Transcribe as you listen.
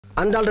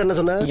அந்த ஆள்கிட்ட என்ன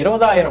சொன்ன?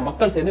 20,000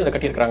 மக்கள் சேர்ந்து இதை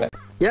கட்டியிருக்காங்க.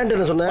 ஏன்ட்டு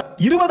என்ன சொன்ன?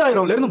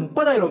 20,000ல இருந்து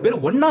 30,000 பேர்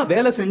ஒண்ணா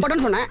வேலை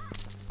செஞ்சு சொன்னேன்.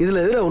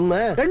 இதுல எதுல உண்மை?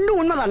 ரெண்டும்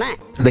உண்மைதானே.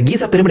 இந்த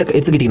கீசா பிரமிட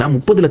எடுத்துக்கிட்டீங்கன்னா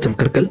 30 லட்சம்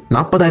கற்கள்,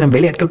 40,000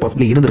 வேலையாட்கள்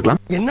பாசிபிளி இருந்திருக்கலாம்.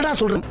 என்னடா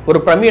சொல்ற? ஒரு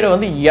பிரமிடை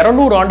வந்து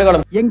 200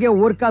 ஆண்டுகாலம். எங்க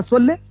ஒருக்கா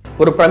சொல்லு.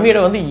 ஒரு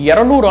பிரமிடை வந்து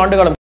 200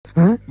 ஆண்டுகாலம்.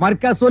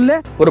 மர்க்கா சொல்லு.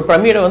 ஒரு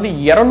பிரமிடை வந்து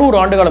 200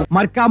 ஆண்டுகாலம்.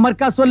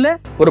 மர்க்கா சொல்லு.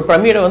 ஒரு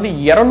பிரமிடை வந்து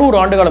 200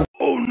 ஆண்டுகாலம்.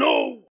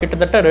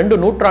 கிட்டத்தட்ட 2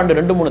 நூற்றாண்டு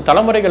 2-3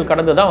 தலைமுறைகள்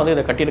கடந்து தான் வந்து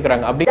இதை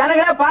கட்டியிருக்காங்க. அப்படி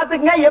ஜனங்களே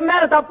பாத்துக்கங்க, என்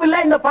மேல தப்பு இல்ல.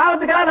 இந்த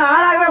பாவத்துக்கெல்லாம் நான்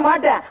ஆளாகவே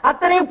மாட்டேன்.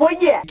 அத்தனையும் பொய்.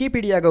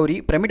 விக்கிபீடியா கௌரி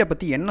பிரமிடை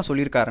பத்தி என்ன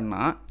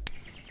சொல்லியிருக்காருன்னா,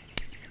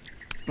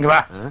 இங்க வா.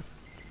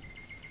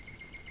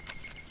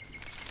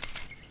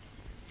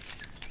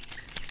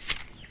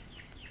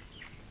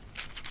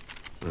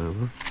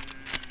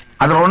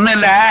 அது ஒண்ணு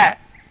இல்ல,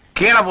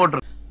 கீழே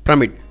போட்டு.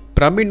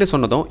 பிரமிட்னு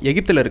சொன்னதும்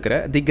எகிப்தில் இருக்கிற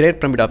தி கிரேட்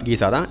பிரமிட் ஆஃப்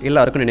கீசா தான்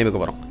எல்லாருக்கும்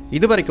நினைவுக்கு வரும்.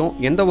 இது வரைக்கும்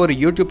எந்த ஒரு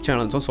யூடியூப்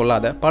சேனல்ஸும்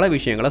சொல்லாத பல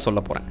விஷயங்களை சொல்ல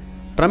போகிறேன்.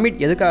 பிரமிட்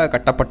எதுக்காக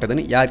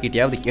கட்டப்பட்டதுன்னு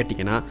யார்கிட்டையாவது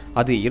கேட்டிங்கன்னா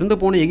அது இருந்து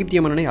போன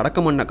எகிப்திய மன்னனை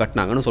அடக்கம் பண்ண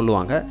கட்டினாங்கன்னு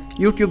சொல்லுவாங்க.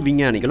 யூடியூப்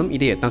விஞ்ஞானிகளும்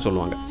இதையே தான்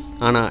சொல்லுவாங்க.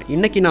 ஆனால்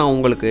இன்றைக்கி நான்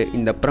உங்களுக்கு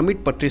இந்த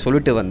பிரமிட் பற்றி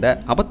சொல்லிட்டு வந்த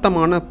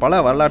அபத்தமான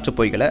பல வரலாற்று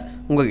பொய்களை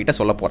உங்ககிட்ட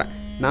சொல்ல போகிறேன்.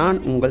 நான்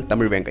உங்கள்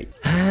தமிழ் வேங்கை.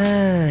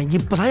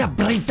 இப்போதான்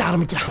பிரைட்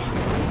ஆரம்பிக்கிறான்.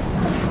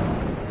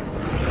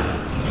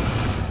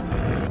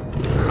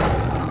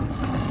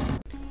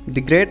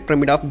 தி கிரேட்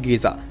பிரமிட் ஆஃப்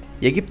கீசா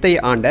எகிப்தை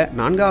ஆண்ட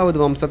 4வது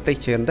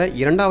வம்சத்தைச் சேர்ந்த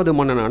 2வது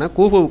மன்னனான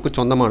கூஃபுவுக்கு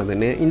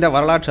சொந்தமானதுன்னு இந்த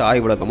வரலாற்று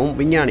ஆய்வுலகமும்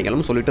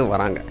விஞ்ஞானிகளும் சொல்லிட்டு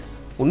வராங்க.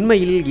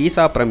 உண்மையில்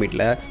கீசா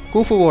பிரமிட்ல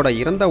கூஃபுவோட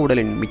இறந்த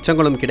உடலின்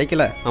மிச்சங்களும்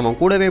கிடைக்கல, அவன்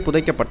கூடவே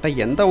புதைக்கப்பட்ட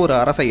எந்த ஒரு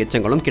அரச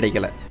எச்சங்களும்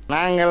கிடைக்கல.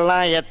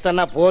 நாங்கள்லாம்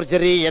எத்தனை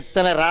போர்ஜரி,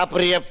 எத்தனை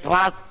ராப்பரிய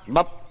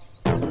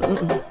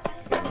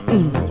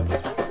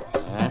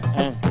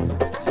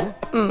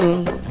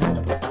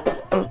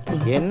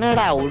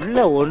என்னடா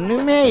உள்ள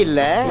ஒண்ணுமே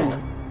இல்ல.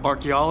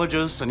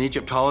 Archaeologists and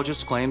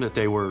Egyptologists claim that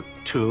they were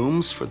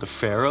tombs for the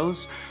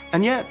pharaohs,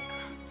 and yet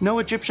no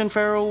Egyptian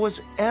pharaoh was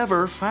ever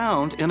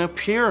found in a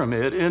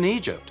pyramid in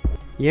Egypt.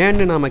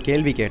 ஏன்னு நாம்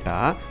கேள்வி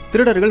கேட்டால்,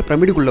 திருடர்கள்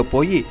பிரமிடுக்குள்ளே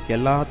போய்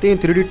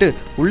எல்லாத்தையும் திருடிட்டு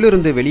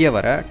உள்ளிருந்து வெளியே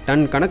வர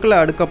டன் கணக்கில்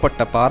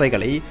அடுக்கப்பட்ட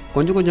பாறைகளை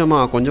கொஞ்சம்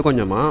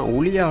கொஞ்சமாக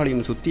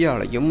உளியாலையும்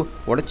சுத்தியாலையும்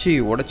உடச்சி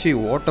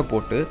ஓட்ட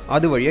போட்டு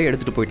அது வழியாக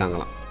எடுத்துகிட்டு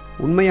போயிட்டாங்களாம்.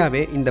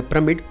 உண்மையாகவே இந்த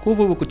பிரமிட்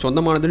கூஃபுவுக்கு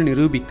சொந்தமானதுன்னு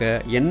நிரூபிக்க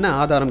என்ன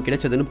ஆதாரம்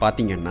கிடைச்சதுன்னு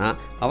பார்த்தீங்கன்னா,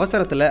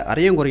 அவசரத்தில்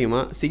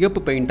அரையங்குறையுமா சிகப்பு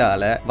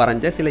பெயிண்டால்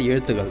வரைஞ்ச சில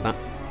எழுத்துக்கள் தான்.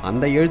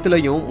 அந்த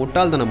எழுத்துலையும்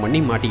முட்டாள்தனம்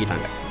பண்ணி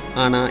மாட்டிக்கிட்டாங்க.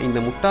 ஆனால் இந்த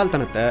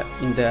முட்டாள்தனத்தை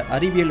இந்த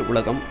அறிவியல்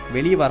உலகம்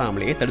வெளியே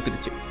வராமலேயே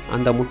தடுத்துடுச்சு.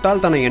 அந்த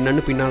முட்டாள்தனம்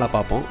என்னன்னு பின்னால்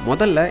பார்ப்போம்.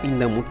 முதல்ல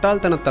இந்த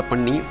முட்டாள்தனத்தை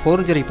பண்ணி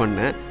ஃபோர்ஜரி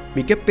பண்ண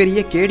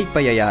மிகப்பெரிய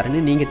கேடிப்பைய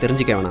யாருன்னு நீங்கள்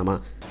தெரிஞ்சுக்க வேணாமா?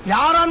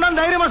 யாரா இருந்தாலும்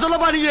தைரியமா சொல்ல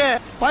பாருங்க,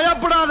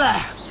 பயப்படாத.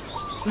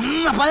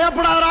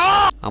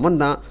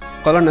 அவன்தான்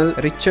கொலனல்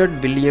ரிச்சர்ட்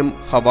வில்லியம்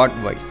ஹவார்ட்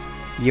வைஸ்.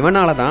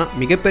 இவனால தான்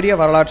மிகப்பெரிய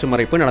வரலாற்று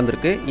மறைப்பு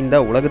நடந்திருக்கு இந்த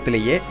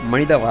உலகத்திலேயே,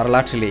 மனித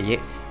வரலாற்றிலேயே.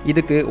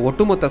 இதுக்கு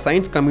ஒட்டுமொத்த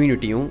சயின்ஸ்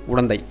கம்யூனிட்டியும்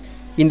உடந்தை.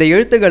 இந்த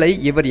எழுத்துக்களை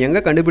இவர்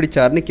எங்கே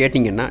கண்டுபிடிச்சார்னு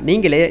கேட்டிங்கன்னா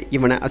நீங்களே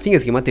இவனை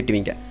அசிங்கமாக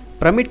திட்டுவீங்க.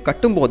 பிரமிட்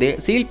கட்டும்போதே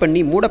சீல்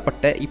பண்ணி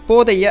மூடப்பட்ட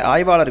இப்போதைய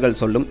ஆய்வாளர்கள்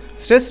சொல்லும்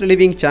ஸ்ட்ரெஸ்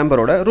ரிலீவிங்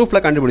சேம்பரோட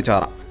ரூஃபில்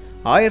கண்டுபிடிச்சாராம்.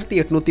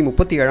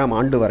 1837ஆம்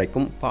ஆண்டு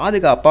வரைக்கும்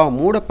பாதுகாப்பாக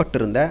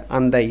மூடப்பட்டிருந்த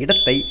அந்த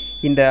இடத்தை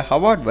இந்த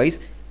ஹவார்ட் வைஸ்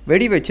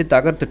வெடி வச்சு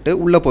தகர்த்துட்டு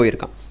உள்ளே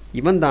போயிருக்கான்.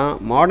 இவன் தான்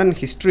மாடர்ன்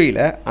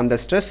ஹிஸ்ட்ரியில் அந்த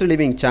ஸ்ட்ரெஸ்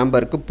ரிலீவிங்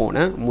சேம்பருக்கு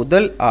போன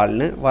முதல்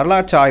ஆள்னு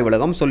வரலாற்று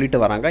ஆய்வுலகம் சொல்லிட்டு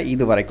வராங்க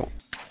இது வரைக்கும்.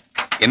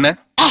 என்ன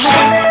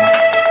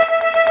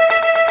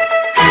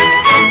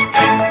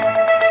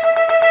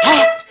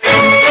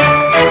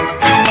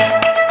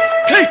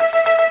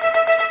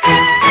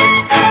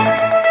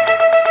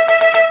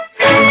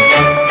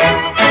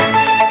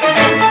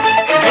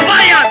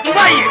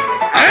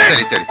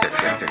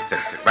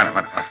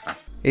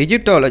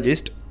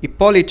எஜிப்டாலஜிஸ்ட்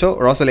இப்போலிட்டோ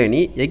ரோசலேனி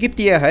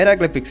எகிப்திய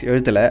ஹைராக்லிபிக்ஸ்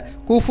எழுத்தில்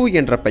கூஃபு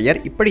என்ற பெயர்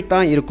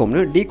இப்படித்தான்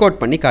இருக்கும்னு டீகோட்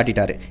பண்ணி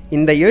காட்டிட்டாரு.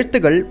 இந்த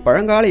எழுத்துக்கள்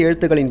பழங்கால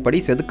எழுத்துக்களின்படி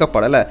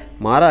செதுக்கப்படலை,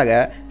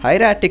 மாறாக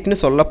ஹைராட்டிக்னு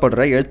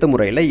சொல்லப்படுற எழுத்து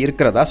முறையில்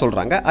இருக்கிறதா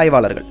சொல்கிறாங்க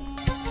ஆய்வாளர்கள்.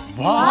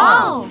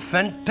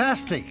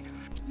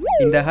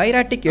 இந்த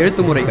ஹைராட்டிக்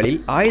எழுத்து முறைகளில்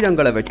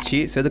ஆயுதங்களை வச்சு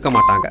செதுக்க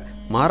மாட்டாங்க,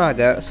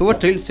 மாறாக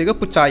சுவற்றில்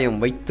சிகப்பு சாயம்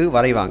வைத்து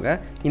வரைவாங்க.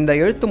 இந்த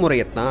எழுத்து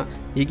முறையைத்தான்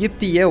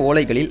எகிப்திய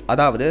ஓலைகளில்,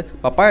 அதாவது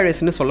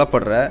பப்பாயரஸ்னு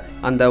சொல்லப்படுற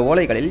அந்த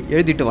ஓலைகளில்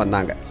எழுதிட்டு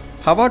வந்தாங்க.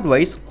 ஹவார்ட்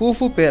வைஸ்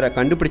கூஃபு பேரை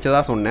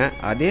கண்டுபிடிச்சதா சொன்ன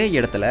அதே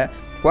இடத்துல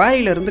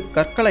குவாரியிலிருந்து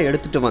கற்களை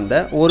எடுத்துகிட்டு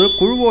வந்த ஒரு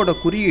குழுவோட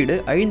குறியீடு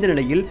அழிந்த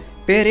நிலையில்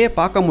பேரே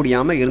பார்க்க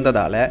முடியாமல்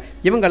இருந்ததால்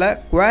இவங்களை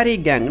குவாரி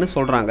கேங்னு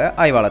சொல்கிறாங்க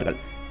ஆய்வாளர்கள்.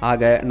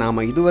 ஆக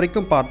நாம்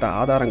இதுவரைக்கும் பார்த்த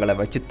ஆதாரங்களை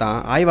வச்சு தான்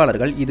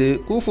ஆய்வாளர்கள் இது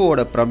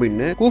கூஃபுவோட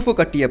பிரமிட்னு, கூஃபு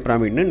கட்டிய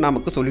பிரமிட்னு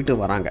நமக்கு சொல்லிட்டு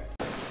வராங்க.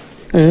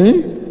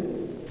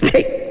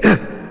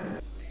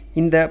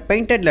 இந்த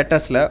பெயிண்டட்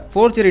லெட்டர்ஸில்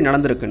ஃபோர்ஜரி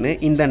நடந்திருக்குன்னு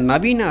இந்த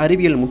நவீன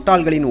அறிவியல்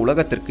முட்டாள்களின்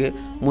உலகத்திற்கு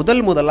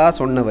முதலாக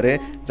சொன்னவர்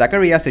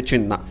ஜெகரியா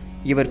சிட்சின் தான்.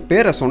 இவர்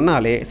பேரை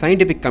சொன்னாலே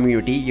சயின்டிஃபிக்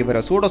கம்யூனிட்டி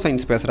இவரை சூடோ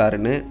சயின்ஸ்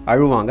பேசுகிறாருன்னு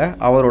அழுவாங்க.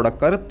 அவரோட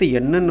கருத்து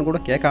என்னன்னு கூட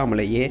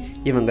கேட்காமலேயே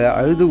இவங்க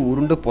அழுது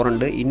உருண்டு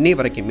புரண்டு இன்னை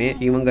வரைக்குமே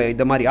இவங்க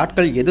இந்த மாதிரி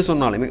ஆட்கள் எது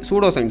சொன்னாலுமே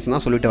சூடோ சயின்ஸ்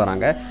தான் சொல்லிட்டு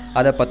வராங்க.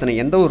 அதை பற்றின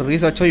எந்த ஒரு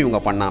ரீசர்ச்சும்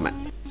இவங்க பண்ணாமல்.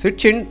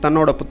 சிட்சின்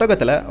தன்னோட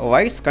புத்தகத்தில்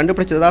வைஸ்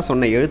கண்டுபிடிச்சதா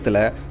சொன்ன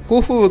எழுத்தில்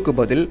குஃபுவுக்கு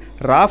பதில்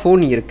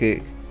ராஃபோன்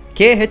இருக்குது.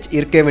 கேஹெச்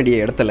இருக்க வேண்டிய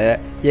இடத்துல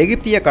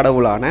எகிப்திய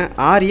கடவுளான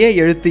ஆர்ஏ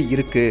எழுத்து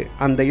இருக்குது.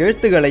 அந்த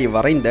எழுத்துக்களை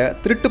வரைந்த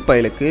திருட்டு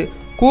பயலுக்கு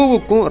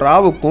கூவுக்கும்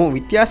ராவுக்கும்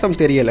வித்தியாசம்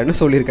தெரியலன்னு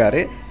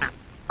சொல்லியிருக்காரு.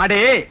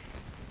 அடே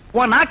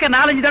உன் நாக்க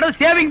 4-5 தடவை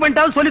சேவிங்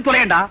பண்ணிட்டாலும் சொல்லி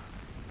தொலையண்டா.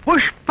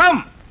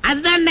 புஷ்பம்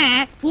அதுதானே,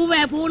 பூவை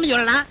பூன்னு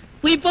சொல்லலாம்,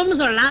 புஷ்பம்னு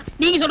சொல்லலாம்,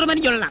 நீங்க சொல்ற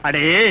மாதிரி சொல்லலாம்.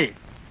 அடே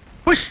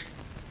push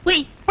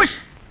புய் push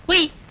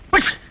புய்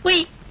push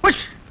புய்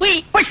push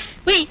புய் push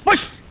புய்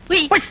push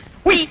புய் push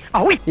புய்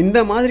அவுய். இந்த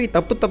மாதிரி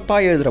தப்பா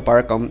எழுதுகிற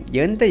பழக்கம்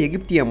எந்த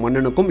எகிப்திய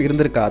மன்னனுக்கும்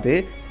இருந்திருக்காது.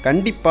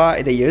 கண்டிப்பாக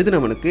இதை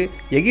எழுதினவனுக்கு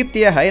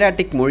எகிப்திய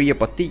ஹைராட்டிக் மொழியை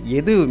பற்றி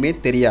எதுவுமே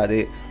தெரியாது.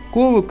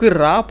 கூவுக்கு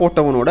ரா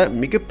போட்டவனோட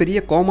மிகப்பெரிய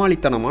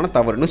கோமாளித்தனமான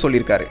தவறுன்னு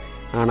சொல்லியிருக்காரு.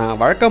 ஆனால்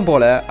வழக்கம்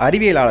போல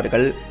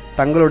அறிவியலாளர்கள்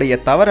தங்களுடைய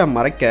தவறை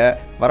மறைக்க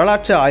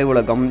வரலாற்று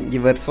ஆய்வுலகம்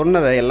இவர்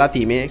சொன்னதை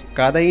எல்லாத்தையுமே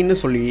கதைன்னு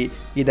சொல்லி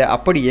இதை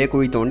அப்படியே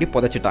குழி தோண்டி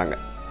புதைச்சிட்டாங்க.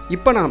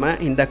 இப்போ நாம்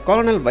இந்த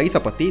கர்னல்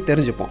வைஸை பற்றி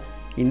தெரிஞ்சுப்போம்.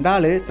 இந்த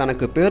ஆள்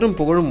தனக்கு பேரும்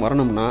புகழும்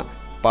வரணும்னா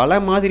பல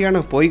மாதிரியான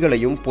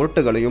பொய்களையும்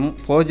பொருட்டுகளையும்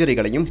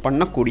ஃபோர்ஜரிகளையும்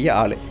பண்ணக்கூடிய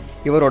ஆள்.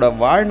 இவரோட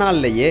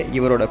வாழ்நாளிலேயே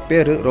இவரோட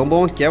பேர்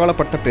ரொம்பவும்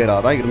கேவலப்பட்ட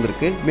பேராக தான்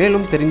இருந்திருக்கு.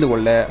 மேலும் தெரிந்து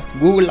கொள்ள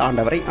கூகுள்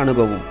ஆண்டவரை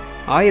அணுகவும்.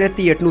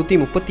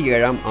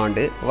 1837ஆம்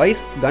ஆண்டு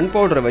வைஸ் கன்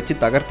பவுடரை வச்சு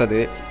தகர்த்தது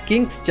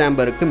கிங்ஸ்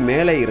சேம்பருக்கு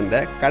மேலே இருந்த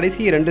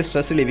கடைசி 2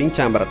 ஸ்ட்ரெஸ் லிவிங்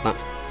சேம்பரை தான்.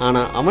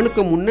 ஆனால்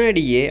அவனுக்கு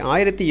முன்னாடியே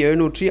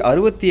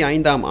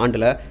 1765ஆம்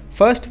ஆண்டில்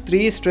first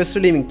 3 stress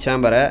living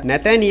சேம்பரை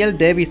Nathaniel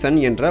Davisson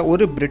என்ற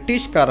ஒரு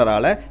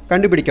பிரிட்டிஷ்காரரால்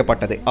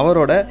கண்டுபிடிக்கப்பட்டது.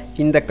 அவரோட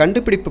இந்த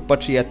கண்டுபிடிப்பு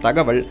பற்றிய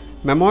தகவல்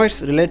மெமோய்ஸ்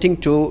relating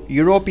to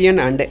European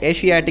and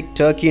Asiatic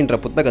Turkey என்ற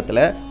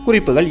புத்தகத்தில்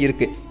குறிப்புகள்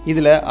இருக்குது.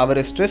 இதில்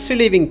அவர் ஸ்ட்ரெஸ்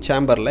ரிலீவிங்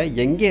சேம்பரில்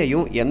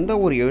எங்கேயும் எந்த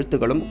ஒரு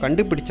எழுத்துக்களும்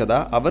கண்டுபிடிச்சதா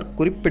அவர்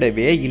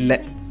குறிப்பிடவே இல்லை.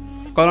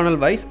 கர்னல்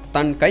வைஸ்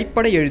தன்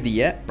கைப்பட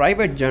எழுதிய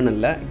பிரைவேட்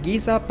ஜேர்னலில்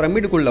கீசா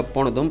பிரமிடுக்குள்ளே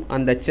போனதும்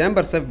அந்த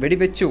சேம்பர்ஸை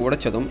வெடிவெச்சு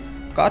உடைச்சதும்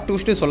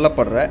கார்டூஷ்னு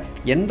சொல்லப்படுற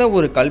எந்த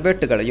ஒரு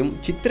கல்வெட்டுகளையும்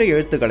சித்திர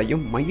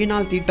எழுத்துக்களையும்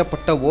மையினால்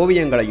தீட்டப்பட்ட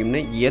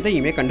ஓவியங்களையும்னு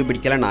எதையுமே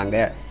கண்டுபிடிக்கல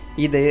நாங்கள்.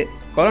 இது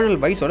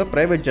கர்னல் வைஸோட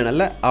பிரைவேட்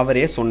ஜேர்னலில்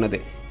அவரே சொன்னது.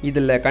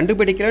 இதில்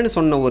கண்டுபிடிக்கலன்னு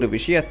சொன்ன ஒரு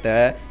விஷயத்தை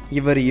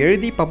இவர்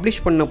எழுதி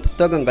பப்ளிஷ் பண்ண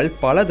புத்தகங்கள்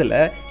பலதில்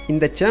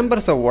இந்த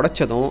சேம்பர்ஸை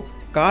உடைச்சதும்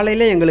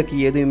காலையில் எங்களுக்கு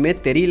எதுவுமே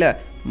தெரியல,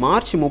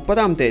 மார்ச்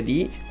 30ஆம் தேதி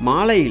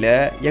மாலையில்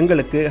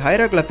எங்களுக்கு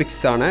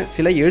ஹைரோகிராஃபிக்ஸான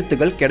சில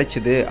எழுத்துக்கள்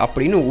கிடைச்சிது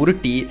அப்படின்னு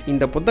உருட்டி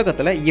இந்த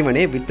புத்தகத்தில்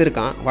இவனே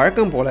விற்றுருக்கான்.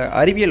 வழக்கம் போல்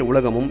அறிவியல்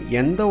உலகமும்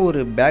எந்த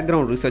ஒரு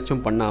பேக்ரவுண்ட்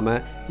ரிசர்ச்சும்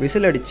பண்ணாமல்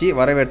விசிலடித்து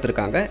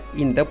வரவேற்றிருக்காங்க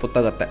இந்த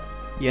புத்தகத்தை.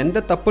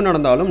 எந்த தப்பு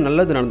நடந்தாலும்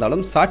நல்லது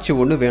நடந்தாலும் சாட்சி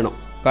ஒன்று வேணும்.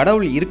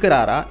 கடவுள்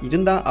இருக்கிறாரா,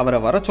 இருந்தால் அவரை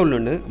வர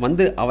சொல்லுன்னு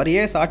வந்து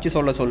அவரையே சாட்சி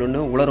சொல்ல சொல்லுன்னு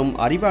உளரும்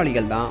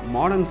அறிவாளிகள் தான்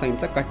மாடர்ன்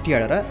சயின்ஸை கட்டி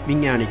அழற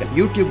விஞ்ஞானிகள்.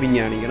 யூடியூப்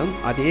விஞ்ஞானிகளும்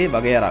அதே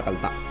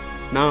வகையறாக்கள் தான்.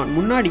 நான்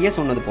முன்னாடியே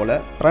சொன்னது போல்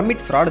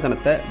பிரமிட்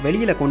ஃப்ராடுதனத்தை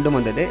வெளியில் கொண்டு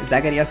வந்தது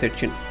ஜெகரியா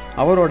சிட்சின்.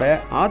 அவரோட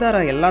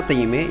ஆதாரம்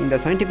எல்லாத்தையுமே இந்த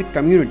சயின்டிஃபிக்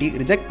கம்யூனிட்டி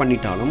ரிஜெக்ட்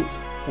பண்ணிட்டாலும்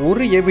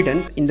ஒரு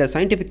எவிடன்ஸ் இந்த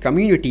சயின்டிஃபிக்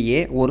கம்யூனிட்டியே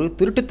ஒரு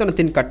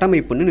திருட்டுத்தனத்தின்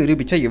கட்டமைப்புன்னு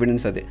நிரூபித்த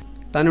எவிடன்ஸ் அது.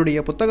 தன்னுடைய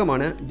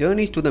புத்தகமான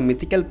ஜேர்னிஸ் டு த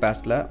மித்திக்கல்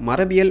பாஸ்டில்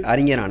மரபியல்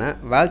அறிஞரான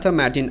வால்டர்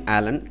மேர்டின்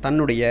ஆலன்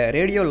தன்னுடைய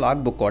ரேடியோ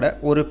லாக் புக்கோட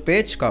ஒரு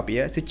பேஜ்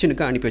காப்பியை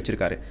சிட்சினுக்கு அனுப்பி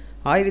வச்சிருக்காரு.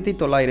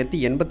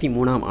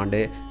 1983ஆம் ஆண்டு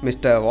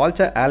மிஸ்டர்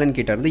வால்டர் ஆலன்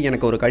கிட்டேருந்து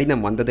எனக்கு ஒரு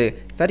கடிதம் வந்தது.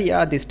 சரியா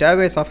தி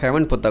ஸ்டேவேஸ் ஆஃப்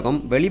ஹெவன் புத்தகம்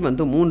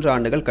வெளிவந்து 3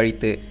 ஆண்டுகள்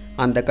கழித்து.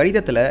 அந்த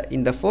கடிதத்தில்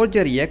இந்த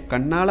ஃபோர்ஜரியை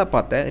கண்ணால்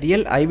பார்த்த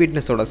ரியல்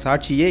ஐவிட்னஸோட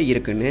சாட்சியே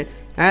இருக்குன்னு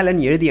ஆலன்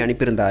எழுதி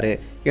அனுப்பியிருந்தார்.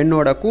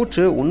 என்னோட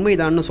கூற்று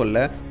உண்மைதான்னு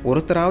சொல்ல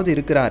ஒருத்தராவது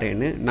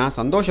இருக்கிறாரேன்னு நான்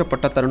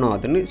சந்தோஷப்பட்ட தருணம்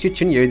அதுன்னு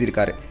சிட்சின்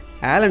எழுதியிருக்காரு.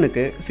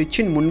 ஆலனுக்கு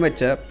சிட்சின்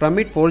முன்வச்ச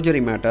pyramid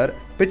forgery matter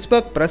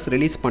Pittsburgh press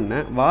release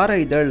பண்ண வார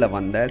இதழில்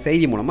வந்த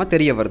செய்தி மூலமாக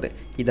தெரிய வருது.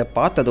 இதை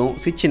பார்த்ததும்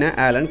சிட்சினை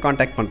ஆலன்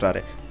காண்டாக்ட்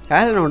பண்ணுறாரு.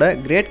 ஆலனோட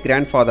கிரேட்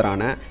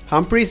கிராண்ட்ஃபாதரான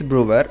ஹம்ப்ரீஸ்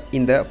ப்ரூவர்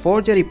இந்த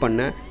ஃபோர்ஜரி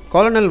பண்ண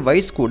கர்னல்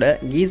வைஸ் கூட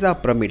கீசா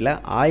பிரமிடில்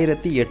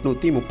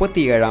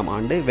 1837ஆம்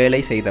ஆண்டு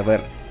வேலை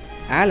செய்தவர்.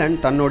 ஆலன்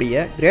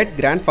தன்னுடைய கிரேட்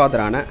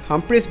கிராண்ட்ஃபாதரான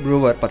ஹம்ப்ரிஸ்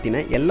ப்ரூவர்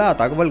பற்றின எல்லா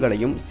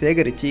தகவல்களையும்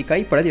சேகரித்து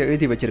கைப்பட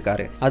எழுதி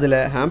வச்சிருக்காரு. அதில்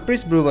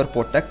ஹம்ப்ரிஸ் ப்ரூவர்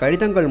போட்ட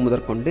கடிதங்கள்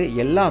முதற்கொண்டு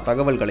எல்லா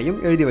தகவல்களையும்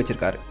எழுதி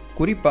வச்சிருக்காரு.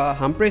 குறிப்பாக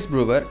ஹம்ப்ரிஸ்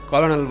ப்ரூவர்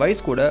கர்னல்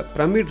வைஸ் கூட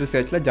பிரமிட்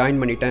ரிசர்ச்சில்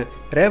ஜாயின் பண்ணிட்டேன்,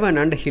 ரேவன்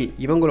அண்ட் ஹில்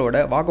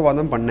இவங்களோட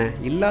வாக்குவாதம் பண்ணேன்,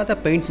 இல்லாத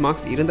பெயிண்ட்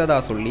மார்க்ஸ் இருந்ததா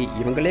சொல்லி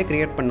இவங்களே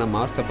கிரியேட் பண்ண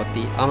மார்க்ஸை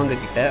பற்றி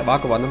அவங்கக்கிட்ட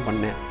வாக்குவாதம்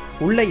பண்ணேன்,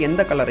 உள்ள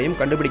எந்த கலரையும்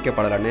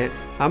கண்டுபிடிக்கப்படலைன்னு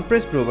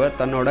ஹம்ப்ரிஸ் ப்ரூவர்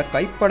தன்னோட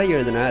கைப்பட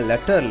எழுதின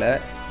லெட்டரில்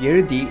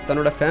எழுதி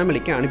தன்னோட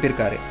ஃபேமிலிக்கு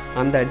அனுப்பியிருக்காரு.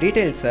 அந்த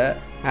டீட்டெயில்ஸை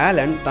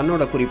ஆலன்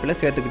தன்னோட குறிப்பில்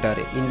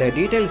சேர்த்துக்கிட்டாரு. இந்த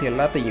டீட்டெயில்ஸ்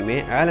எல்லாத்தையுமே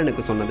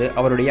ஆலனுக்கு சொன்னது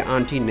அவருடைய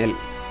ஆண்டி நெல்.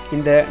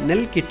 இந்த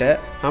நெல் கிட்ட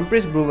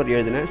ஹம்ப்ரிஸ் ப்ரூவர்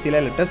எழுதின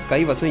சில லெட்டர்ஸ்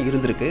கைவசம்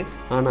இருந்திருக்கு.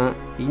 ஆனால்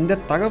இந்த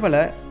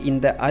தகவலை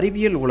இந்த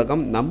அறிவியல்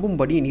உலகம்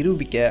நம்பும்படி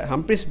நிரூபிக்க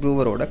ஹம்ப்ரிஸ்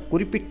ப்ரூவரோட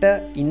குறிப்பிட்ட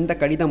இந்த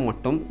கடிதம்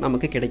மட்டும்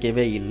நமக்கு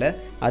கிடைக்கவே இல்லை.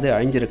 அது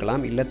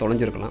அழிஞ்சிருக்கலாம், இல்லை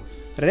தொலைஞ்சிருக்கலாம்.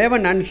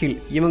 ரேவன் அண்ட் ஹில்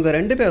இவங்க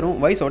 2 பேரும்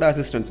வைஸோட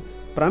அசிஸ்டன்ஸ்.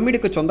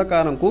 பிரமிடுக்கு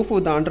சொந்தக்காரன் கூஃபு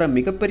தான்ற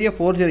மிகப்பெரிய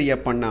ஃபோர்ஜரியை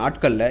பண்ண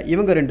ஆட்களில்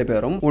இவங்க 2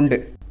 பேரும் உண்டு.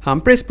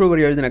 ஹம்ப்ரிஸ்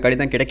ப்ரூவர் எழுதின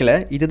கடிதம் கிடைக்கல,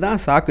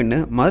 இதுதான் சாக்குன்னு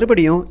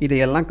மறுபடியும்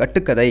இதையெல்லாம்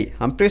கட்டுக்கதை,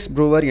 ஹம்ப்ரிஸ்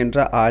ப்ரூவர்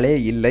என்ற ஆளே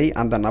இல்லை,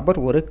 அந்த நபர்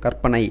ஒரு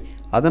கற்பனை,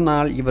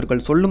 அதனால்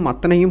இவர்கள் சொல்லும்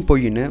அத்தனையும்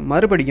பொய்ன்னு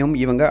மறுபடியும்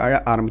இவங்க அழ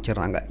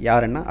ஆரம்பிச்சிடுறாங்க.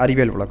 யாருன்னா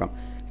அறிவியல் உலகம்.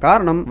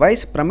 காரணம்,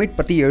 வைஸ் பிரமிட்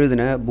பற்றி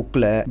எழுதின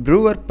புக்கில்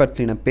ப்ரூவர்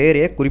பற்றின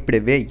பேரே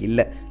குறிப்பிடவே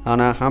இல்லை.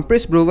 ஆனால்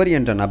ஹம்ப்ரிஸ் ப்ரூவர்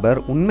என்ற நபர்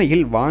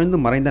உண்மையில் வாழ்ந்து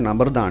மறைந்த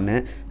நபர் தான்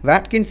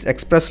வேட்கின்ஸ்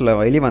எக்ஸ்பிரஸில்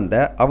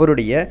வெளிவந்த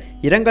அவருடைய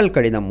இரங்கல்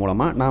கடிதம்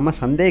மூலமாக நாம்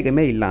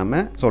சந்தேகமே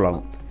இல்லாமல்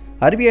சொல்லலாம்.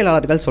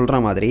 அறிவியலாளர்கள் சொல்கிற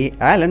மாதிரி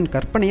ஆலன்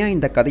கற்பனையாக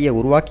இந்த கதையை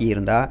உருவாக்கி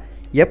இருந்தால்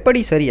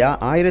எப்படி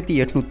சரியாக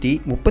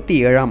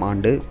 1837ஆம்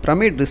ஆண்டு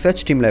பிரமிட்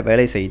ரிசர்ச் டீமில்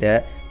வேலை செய்த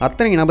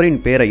அத்தனை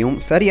நபரின் பேரையும்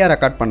சரியாக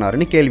ரெக்கார்ட்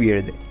பண்ணாருன்னு கேள்வி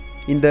எழுது.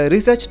 இந்த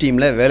ரிசர்ச்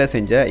டீமில் வேலை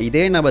செஞ்ச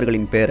இதே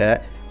நபர்களின் பேரை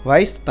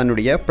வைஸ்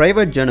தன்னுடைய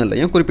ப்ரைவேட்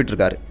ஜேர்னல்லையும்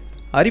குறிப்பிட்டிருக்காரு.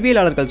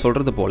 அறிவியலாளர்கள்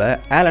சொல்கிறது போல்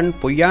ஆலன்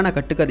பொய்யான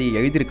கட்டுக்கதையை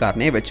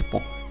எழுதியிருக்காருனே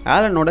வச்சுப்போம்.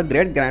 ஆலனோட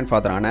great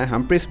கிராண்ட்ஃபாதரான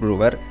Humphreys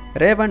Brewer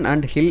Raven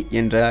and hill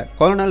என்ற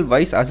கொலனல்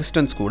வைஸ்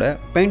அசிஸ்டன்ட்ஸ் கூட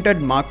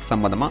பெயிண்டட் மார்க்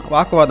சம்மந்தமாக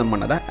வாக்குவாதம்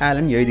பண்ணதை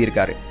ஆலன்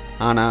எழுதியிருக்காரு.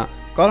 ஆனால்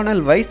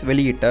கொலனல் வைஸ்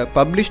வெளியிட்ட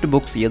பப்ளிஷ்டு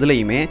புக்ஸ்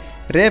எதுலேயுமே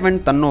ரேவன்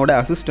தன்னோட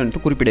அசிஸ்டன்ட்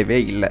குறிப்பிடவே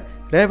இல்லை.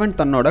 ரேவன்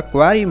தன்னோட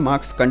குவாரி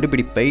மார்க்ஸ்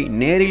கண்டுபிடிப்பை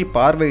நேரில்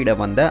பார்வையிட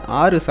வந்த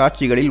 6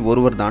 சாட்சிகளில்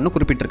ஒருவர் தான்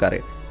குறிப்பிட்டிருக்காரு.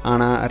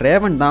 ஆனால்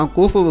ரேவன் தான்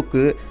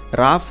கூஃபுவுக்கு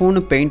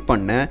ராஃபூன்னு பெயிண்ட்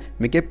பண்ண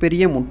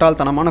மிகப்பெரிய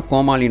முட்டாள்தனமான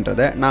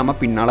கோமாளின்றதை நாம்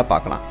பின்னால்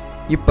பார்க்கலாம்.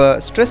 இப்போ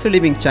ஸ்ட்ரெஸ்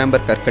ரிலீவிங்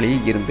சேம்பர்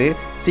கற்களில் இருந்து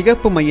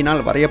சிகப்பு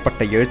மையினால்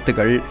வரையப்பட்ட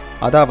எழுத்துக்கள்,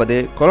 அதாவது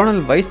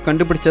கொலனல் வைஸ்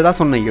கண்டுபிடிச்சதா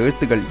சொன்ன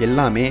எழுத்துக்கள்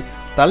எல்லாமே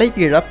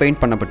தலைகீழாக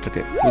பெயிண்ட்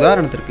பண்ணப்பட்டிருக்கு.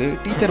 உதாரணத்திற்கு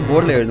டீச்சர்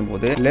போர்டில்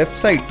எழுதும்போது left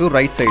side to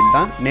right side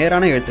தான்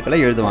நேரான எழுத்துக்களை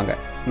எழுதுவாங்க.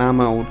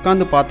 நாம்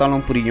உட்காந்து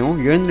பார்த்தாலும் புரியும்,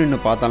 எழுந்து நின்று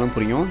பார்த்தாலும்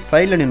புரியும்,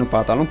 சைடில் நின்று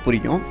பார்த்தாலும்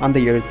புரியும் அந்த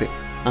எழுத்து.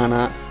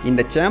 ஆனால்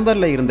இந்த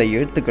சேம்பரில் இருந்த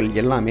எழுத்துக்கள்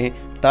எல்லாமே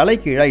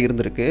தலைகீழாக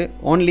இருந்திருக்கு.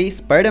 ஓன்லி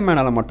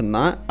ஸ்பைடர்மேனால்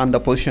மட்டும்தான் அந்த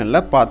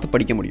பொசிஷனில் பார்த்து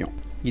படிக்க முடியும்.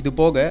 இது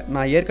போக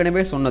நான்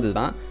ஏற்கனவே சொன்னது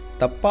தான்,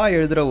 தப்பாக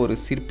எழுதுகிற ஒரு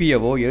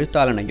சிற்பியவோ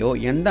எழுத்தாளனையோ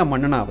எந்த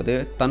மன்னனாவது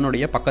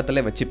தன்னுடைய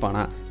பக்கத்தில்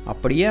வச்சுப்பானா?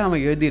 அப்படியே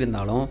அவன்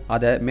எழுதியிருந்தாலும்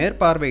அதை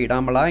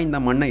மேற்பார்வையிடாமலா இந்த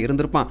மண்ணை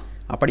இருந்திருப்பான்?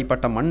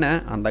 அப்படிப்பட்ட மண்ணை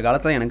அந்த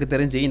காலத்தில் எனக்கு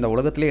தெரிஞ்சு இந்த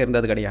உலகத்திலே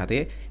இருந்தது கிடையாது.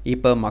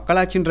 இப்போ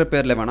மக்களாட்சின்ற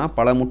பேரில் வேணால்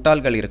பல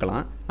முட்டாள்கள்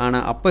இருக்கலாம்,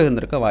 ஆனால் அப்போ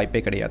இருந்திருக்க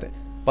வாய்ப்பே கிடையாது.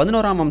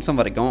 11ஆம் வம்சம்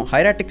வரைக்கும்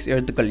ஹைராட்டிக்ஸ்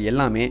எழுத்துக்கள்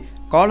எல்லாமே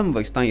காலம்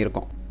வைஸ் தான்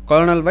இருக்கும்.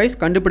 கொலனல் வைஸ்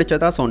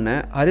கண்டுபிடிச்சதா சொன்ன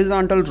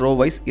ஹரிசாண்டல் ரோ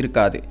வைஸ்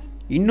இருக்காது.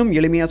 இன்னும்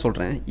எளிமையாக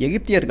சொல்கிறேன்,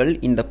 எகிப்தியர்கள்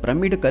இந்த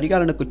பிரமிடு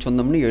கரிகாலனுக்கு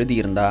சொந்தம்னு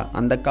எழுதியிருந்தா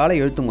அந்த கால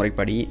எழுத்து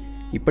முறைப்படி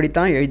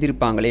இப்படித்தான்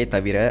எழுதியிருப்பாங்களே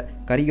தவிர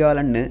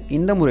கரிகாலன்னு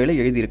இந்த முறையில்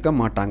எழுதியிருக்க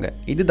மாட்டாங்க.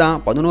 இதுதான்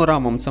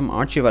 11ஆம் வம்சம்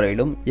ஆட்சி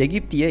வரையிலும்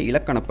எகிப்திய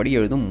இலக்கணப்படி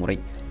எழுதும் முறை.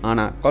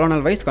 ஆனால்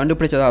கொலனல் வைஸ்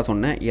கண்டுபிடிச்சதா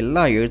சொன்ன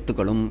எல்லா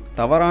எழுத்துக்களும்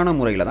தவறான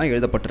முறையில் தான்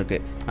எழுதப்பட்டிருக்கு.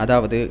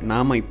 அதாவது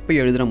நாம் இப்போ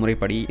எழுதுகிற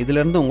முறைப்படி.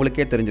 இதிலேருந்து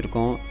உங்களுக்கே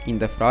தெரிஞ்சிருக்கும்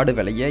இந்த ஃப்ராடு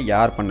வேலையை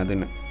யார்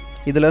பண்ணதுன்னு.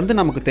 இதிலிருந்து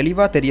நமக்கு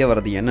தெளிவாக தெரிய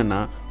வர்றது என்னென்னா,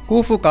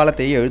 கூஃபு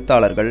காலத்தைய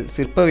எழுத்தாளர்கள்,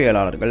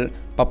 சிற்பவியலாளர்கள்,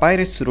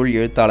 பப்பைரஸ் சுருள்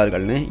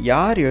எழுத்தாளர்கள்னு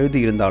யார்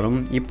எழுதியிருந்தாலும்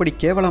இப்படி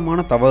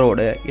கேவலமான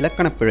தவறோட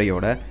இலக்கணப்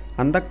பிழையோட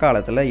அந்த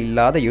காலத்தில்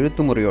இல்லாத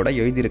எழுத்து முறையோட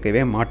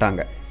எழுதியிருக்கவே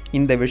மாட்டாங்க.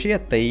 இந்த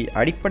விஷயத்தை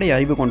அடிப்படை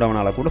அறிவு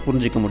கொண்டவனால் கூட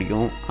புரிஞ்சிக்க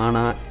முடியும்.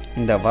 ஆனால்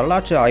இந்த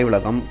வரலாற்று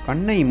ஆய்வுலகம்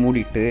கண்ணை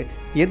மூடிட்டு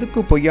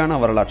எதுக்கு பொய்யான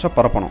வரலாற்றை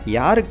பரப்பணும்?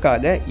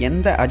 யாருக்காக,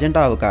 எந்த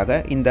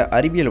அஜெண்டாவுக்காக இந்த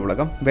அறிவியல்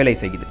உலகம் வேலை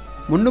செய்யுது?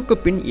 முன்னுக்கு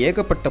பின்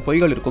ஏகப்பட்ட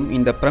பொய்கள் இருக்கும்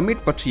இந்த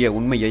பிரமிட் பற்றிய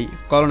உண்மையை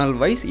கொலனல்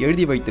வைஸ்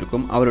எழுதி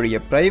வைத்திருக்கும் அவருடைய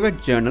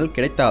பிரைவேட் ஜேர்னல்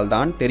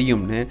கிடைத்தால்தான்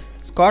தெரியும்னு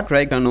ஸ்காட்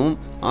கிரைட்டனும்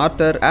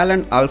ஆர்தர்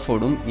ஆலன்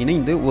ஆல்ஃபோர்டும்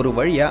இணைந்து ஒரு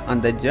வழியாக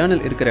அந்த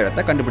ஜேர்னல் இருக்கிற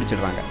இடத்த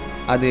கண்டுபிடிச்சிடுறாங்க.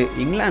 அது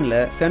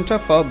இங்கிலாந்தில்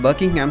சென்டர் ஃபார்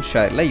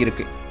பக்கிங்ஹாம்ஷயரில்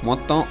இருக்குது.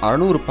 மொத்தம்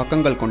 600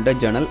 பக்கங்கள் கொண்ட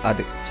ஜேர்னல்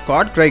அது.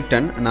 ஸ்காட்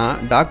கிரைட்டன், நான்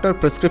டாக்டர்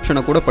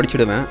ப்ரிஸ்கிரிப்ஷனை கூட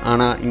படிச்சுடுவேன்,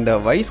 ஆனால் இந்த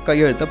வைஸ்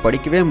கையெழுத்தை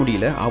படிக்கவே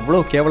முடியல,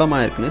 அவ்வளோ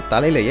கேவலமாக இருக்குன்னு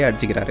தலையிலேயே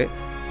அடிச்சுக்கிறாரு.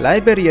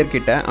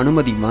 லைப்ரரியர்கிட்ட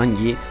அனுமதி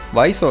வாங்கி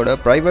வைஸோட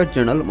ப்ரைவேட்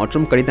ஜேர்னல்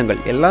மற்றும்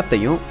கடிதங்கள்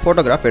எல்லாத்தையும்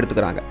ஃபோட்டோகிராஃப்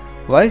எடுத்துக்கிறாங்க.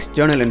 வைஸ்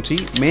ஜேர்னல் என்ட்ரி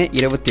மே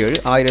 27,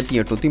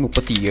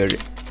 1837.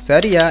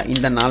 சரியாக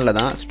இந்த நாளில்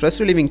தான் ஸ்ட்ரெஸ்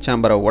ரிலீவிங்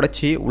சேம்பரை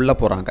உடச்சி உள்ளே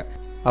போகிறாங்க.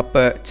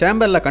 அப்போ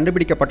சேம்பரில்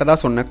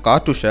கண்டுபிடிக்கப்பட்டதாக சொன்ன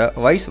கார்டூஷை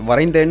வைஸ்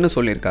வரைந்தேன்னு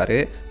சொல்லியிருக்காரு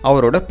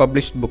அவரோட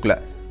பப்ளிஷ்ட் புக்கில்.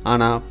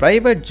 ஆனால்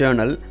ப்ரைவேட்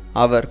ஜேர்னல்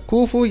அவர்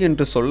கூஃபு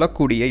என்று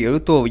சொல்லக்கூடிய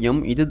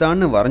எழுத்தோவியம்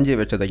இதுதான்னு வரைஞ்சி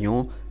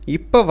வச்சதையும்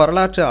இப்போ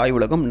வரலாற்று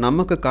ஆய்வுலகம்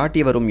நமக்கு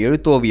காட்டி வரும்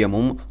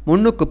எழுத்தோவியமும்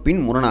முன்னுக்கு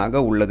பின்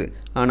முரணாக உள்ளது.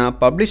 ஆனால்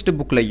பப்ளிஷ்டு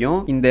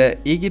புக்லையும் இந்த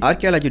ஈஜிப்ட்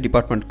ஆர்கியாலஜி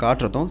டிபார்ட்மெண்ட்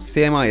காட்டுறதும்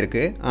சேமாக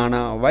இருக்குது.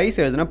 ஆனால்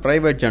வைஸ் எழுதின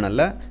ப்ரைவேட்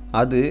ஜேர்னலில்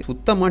அது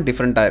சுத்தமாக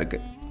டிஃப்ரெண்ட்டாக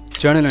இருக்குது.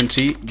 Journal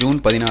entry June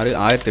 16,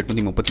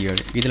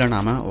 1837. இதில்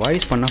நாம்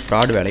வைஸ் பண்ண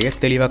ஃப்ராட் வேலையை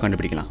தெளிவாக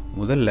கண்டுபிடிக்கலாம்.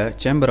 முதல்ல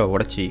சேம்பரை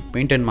உடச்சி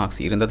பெயிண்டட்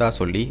மார்க்ஸ் இருந்ததாக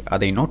சொல்லி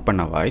அதை நோட்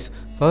பண்ண வைஸ்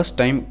ஃபர்ஸ்ட்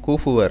டைம்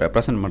கூஃபுவை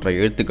ரெப்ரசன்ட் பண்ணுற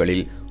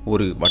எழுத்துக்களில்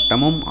ஒரு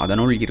வட்டமும்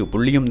அதனுள் 2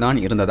 புள்ளியும் தான்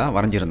இருந்ததாக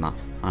வரைஞ்சிருந்தான்.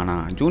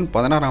 ஆனால் ஜூன்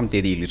 16ஆம்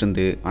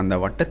தேதியிலிருந்து அந்த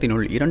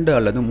வட்டத்தினுள் 2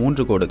 அல்லது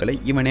 3 கோடுகளை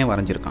இவனே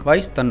வரைஞ்சிருக்கான்.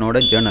 வைஸ் தன்னோட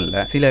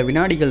ஜேர்னலில் சில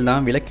வினாடிகள்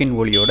தான் விளக்கின்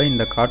ஒளியோட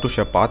இந்த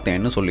கார்டூஷை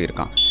பார்த்தேன்னு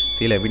சொல்லியிருக்கான்.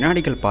 சில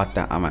வினாடிகள்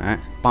பார்த்த அவன்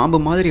பாம்பு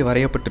மாதிரி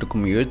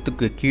வரையப்பட்டிருக்கும்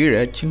எழுத்துக்கு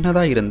கீழே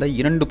சின்னதாக இருந்த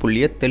 2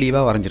 புள்ளியை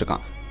தெளிவாக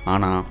வரைஞ்சிருக்கான்.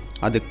 ஆனால்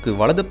அதுக்கு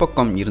வலது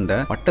பக்கம் இருந்த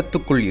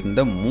வட்டத்துக்குள்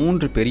இருந்த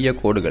 3 பெரிய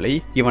கோடுகளை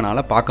இவனால்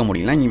பார்க்க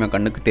முடியல, இவன்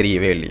கண்ணுக்கு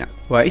தெரியவே இல்லையா.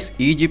 வைஸ்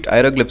ஈஜிப்ட்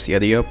ஹைரோகிளிப்ஸ்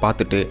எதையோ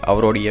பார்த்துட்டு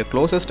அவருடைய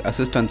க்ளோசஸ்ட்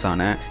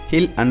அசிஸ்டன்ஸான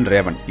ஹில் அண்ட்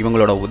ரேவன்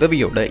இவங்களோட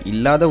உதவியோட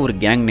இல்லாத ஒரு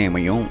கேங்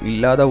நேமையும்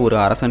இல்லாத ஒரு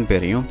அரசன்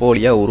பேரையும்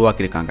போலியாக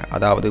உருவாக்கியிருக்காங்க.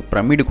 அதாவது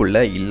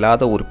பிரமிடுக்குள்ள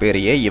இல்லாத ஒரு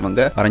பேரையே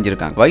இவங்க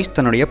வரைஞ்சிருக்காங்க. வைஸ்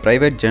தன்னுடைய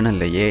பிரைவேட்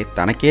ஜேர்னல்லையே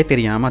தனக்கே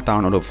தெரியாமல்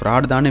தான் ஒரு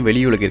ஃப்ராட் தானே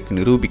வெளியுலகிற்கு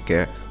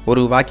நிரூபிக்க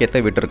ஒரு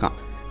வாக்கியத்தை விட்டுருக்கான்.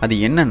 அது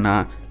என்னன்னா,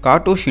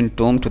 cartouche in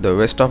tomb to the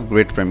west of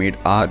Great Pyramid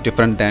are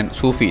different than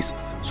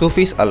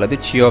Sufis அல்லது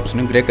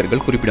சியோப்ஸ்னு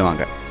கிரேக்கர்கள்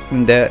குறிப்பிடுவாங்க.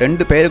 இந்த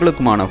 2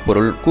 பெயர்களுக்குமான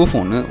பொருள்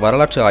கூஃபுன்னு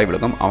வரலாற்று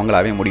ஆய்வுலகம்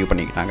அவங்களாவே முடிவு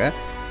பண்ணிக்கிட்டாங்க.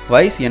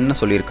 வைஸ் என்ன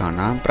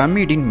சொல்லியிருக்கான்னா,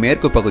 பிரமிடின்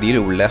மேற்கு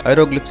பகுதியில் உள்ள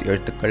ஹைரோகிளிப்ஸ்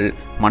எழுத்துக்கள்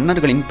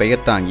மன்னர்களின்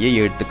பெயர் தாங்கிய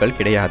எழுத்துக்கள்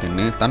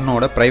கிடையாதுன்னு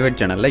தன்னோட பிரைவேட்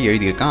சேனலில்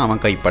எழுதியிருக்கான்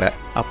அவன் கைப்பட.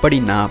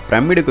 அப்படின்னா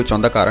பிரமிடுக்கு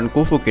சொந்தக்காரன்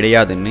கூஃபு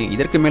கிடையாதுன்னு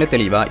இதற்கு மேலே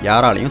தெளிவாக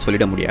யாராலையும்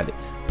சொல்லிட முடியாது.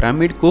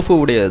 பிரமிட் கூஃபு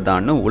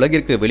உடையதுதான்னு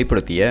உலகிற்கு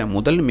வெளிப்படுத்திய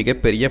முதல்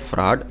மிகப்பெரிய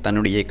ஃப்ராட்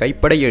தன்னுடைய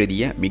கைப்பட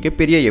எழுதிய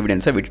மிகப்பெரிய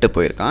எவிடன்ஸை விட்டுட்டு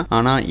போயிருக்கான்.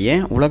 ஆனால்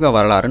ஏன் உலக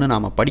வரலாறுன்னு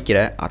நாம் படிக்கிற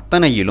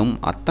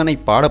அத்தனை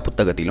பாட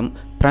புத்தகத்திலும்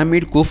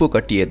பிரமிட் கூஃபு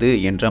கட்டியது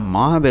என்ற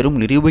மாபெரும்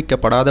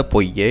நிரூபிக்கப்படாத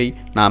பொய்யை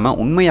நாம்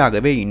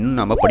உண்மையாகவே இன்னும்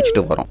நம்ம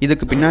படிச்சுட்டு வரோம்.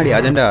 இதுக்கு பின்னாடி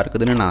அஜெண்டா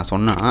இருக்குதுன்னு நான்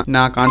சொன்னால்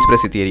நான்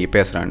கான்ஸ்பிரசி தியரி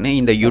பேசுகிறேன்னு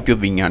இந்த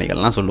யூடியூப்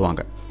விஞ்ஞானிகள்லாம்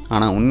சொல்லுவாங்க.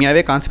 ஆனால்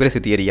உண்மையாகவே கான்ஸ்பிரசி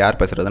தியரி யார்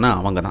பேசுகிறதுனா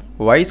அவங்க தான்.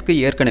 வைஸ்க்கு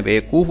ஏற்கனவே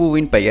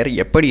கூஃபுவின் பெயர்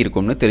எப்படி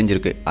இருக்கும்னு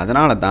தெரிஞ்சிருக்கு.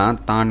 அதனால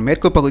தான்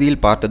மேற்கு பகுதியில்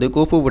பார்த்தது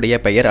கூஃபுவுடைய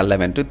பெயர்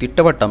அல்லவென்று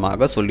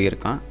திட்டவட்டமாக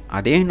சொல்லியிருக்கான்.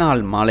 அதே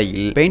நாள்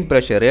மாலையில் பெயிண்ட்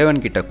ப்ரஷ்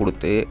ரேவன் கிட்ட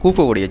கொடுத்து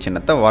கூஃபுவுடைய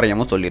சின்னத்தை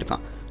வரையவும்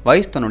சொல்லியிருக்கான்.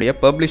 வைஸ் தன்னுடைய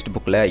பப்ளிஷ்ட்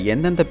புக்கில்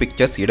எந்தெந்த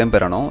பிக்சர்ஸ்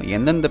இடம்பெறணும்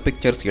எந்தெந்த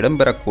பிக்சர்ஸ்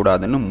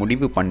இடம்பெறக்கூடாதுன்னு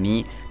முடிவு பண்ணி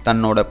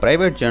தன்னோட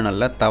ப்ரைவேட்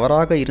ஜேர்னலில்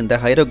தவறாக இருந்த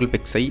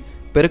ஹைரோகிளிபிக்ஸை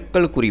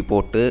பெருக்கல் குறி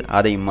போட்டு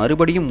அதை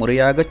மறுபடியும்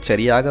முறையாக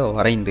சரியாக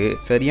வரைந்து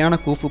சரியான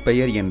கூஃபு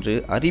பெயர் என்று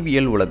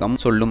அறிவியல் உலகம்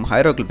சொல்லும்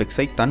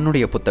ஹைரோகிளிபிக்ஸை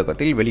தன்னுடைய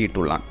புத்தகத்தில்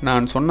வெளியிட்டுள்ளான்.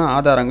 நான் சொன்ன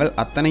ஆதாரங்கள்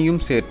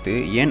அத்தனையும் சேர்த்து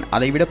ஏன்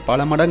அதைவிட பல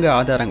மடங்கு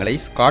ஆதாரங்களை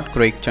ஸ்காட்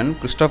கிரெய்டன்,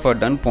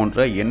 கிறிஸ்டோபர் டன்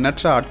போன்ற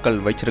எண்ணற்ற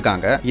ஆட்கள்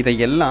வச்சிருக்காங்க.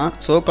 இதையெல்லாம்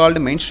so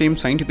called main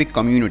stream scientific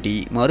community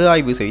மறு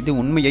ஆய்வு செய்து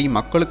உண்மையை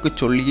மக்களுக்கு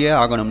சொல்லியே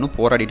ஆகணும்னு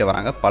போராடிட்டு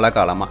வராங்க பல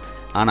காலமாக.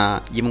 ஆனால்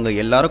இவங்க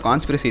எல்லாரும்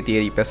கான்ஸ்பிரசி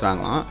தியரி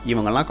பேசுகிறாங்களாம்.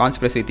 இவங்கெல்லாம்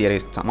கான்ஸ்பிரசி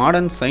தியரிஸ்ட்.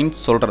 மாடர்ன்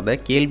சயின்ஸ் சொல்கிறத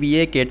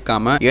கேள்வியே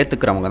கேட்காம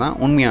ஏற்றுக்கிறவங்க தான்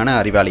உண்மையான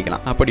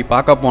அறிவாளிகளாம். அப்படி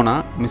பார்க்க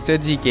போனால்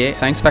மிஸ்டர் ஜிகே,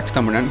 சயின்ஸ் ஃபேக்ஸ்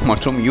தமிழன்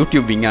மற்றும்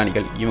யூடியூப்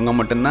விஞ்ஞானிகள் இவங்க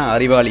மட்டும்தான்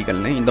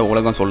அறிவாளிகள்னு இந்த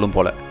உலகம் சொல்லும்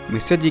போல.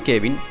 மிஸ்டர்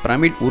ஜிகேவின்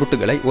பிரமிட்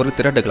உருட்டுகளை ஒரு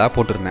திரட்டுகளாக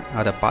போட்டிருந்தேன்.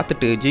 அதை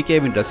பார்த்துட்டு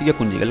ஜிகேவின் ரசிக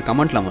குஞ்சுகள்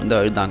கமெண்ட்டில் வந்து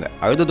அழுதாங்க.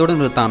 அழுததோடு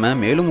நிறுத்தாமல்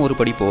மேலும் ஒரு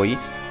படி போய்,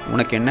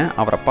 உனக்கு என்ன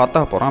அவரை பார்த்தா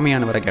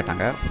பொறாமையானவரை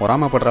கேட்டாங்க.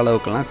 பொறாமப்படுற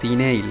அளவுக்குலாம்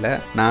சீனே இல்லை.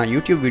 நான்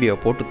யூடியூப் வீடியோ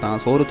போட்டு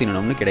தான் சோறு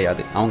தின்னணும்னு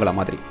கிடையாது. அவங்கள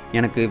மாதிரி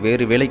எனக்கு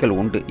வேறு வேலைகள்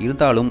உண்டு.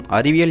 இருந்தாலும்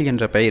அறிவியல்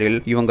என்ற பெயரில்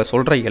இவங்க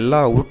சொல்கிற எல்லா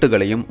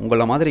உருட்டுகளையும்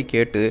உங்களை மாதிரி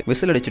கேட்டு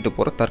விசில் அடிச்சுட்டு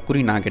போகிற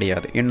தற்குறி நான்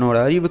கிடையாது. என்னோட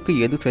அறிவுக்கு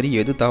எது சரி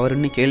எது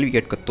தவறுன்னு கேள்வி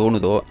கேட்க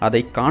தோணுதோ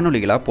அதை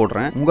காணொலிகளாக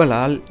போடுறேன்.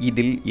 உங்களால்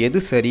இதில்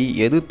எது சரி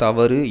எது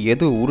தவறு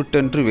எது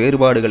உருட்டென்று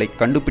வேறுபாடுகளை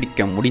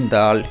கண்டுபிடிக்க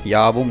முடிந்தால்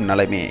யாவும்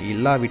நலமே.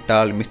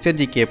 இல்லாவிட்டால் மிஸ்டர்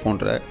ஜிகே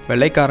போன்ற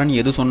வெள்ளைக்காரன்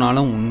எது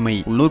சொன்னாலும் உண்மை,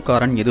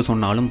 உள்ளூர்காரன் எது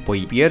சொன்னாலும்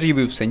பொய். பியர்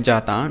ரிவ்யூ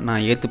செஞ்சாதான்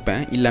நான்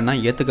ஏத்துப்பேன், இல்லைன்னா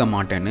ஏத்துக்க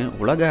மாட்டேன்னு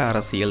உலக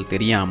அரசியல்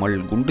தெரியாமல்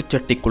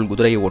குண்டுச்சட்டிக்குள்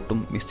குதிரை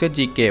ஓட்டும் மிஸ்டர்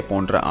ஜிகே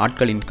போன்ற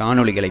ஆட்களின்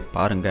காணொளிகளை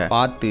பாருங்க.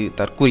 பார்த்து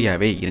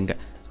தற்குறியாவே இருங்க.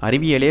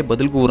 அறிவியலே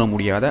பதில் கூற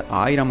முடியாத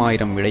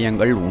ஆயிரம்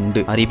விடயங்கள்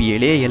உண்டு.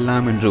 அறிவியலே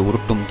எல்லாம் என்று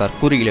உருட்டும்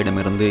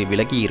தற்குறிகளிடமிருந்து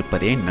விலகி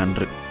இருப்பதே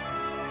நன்று.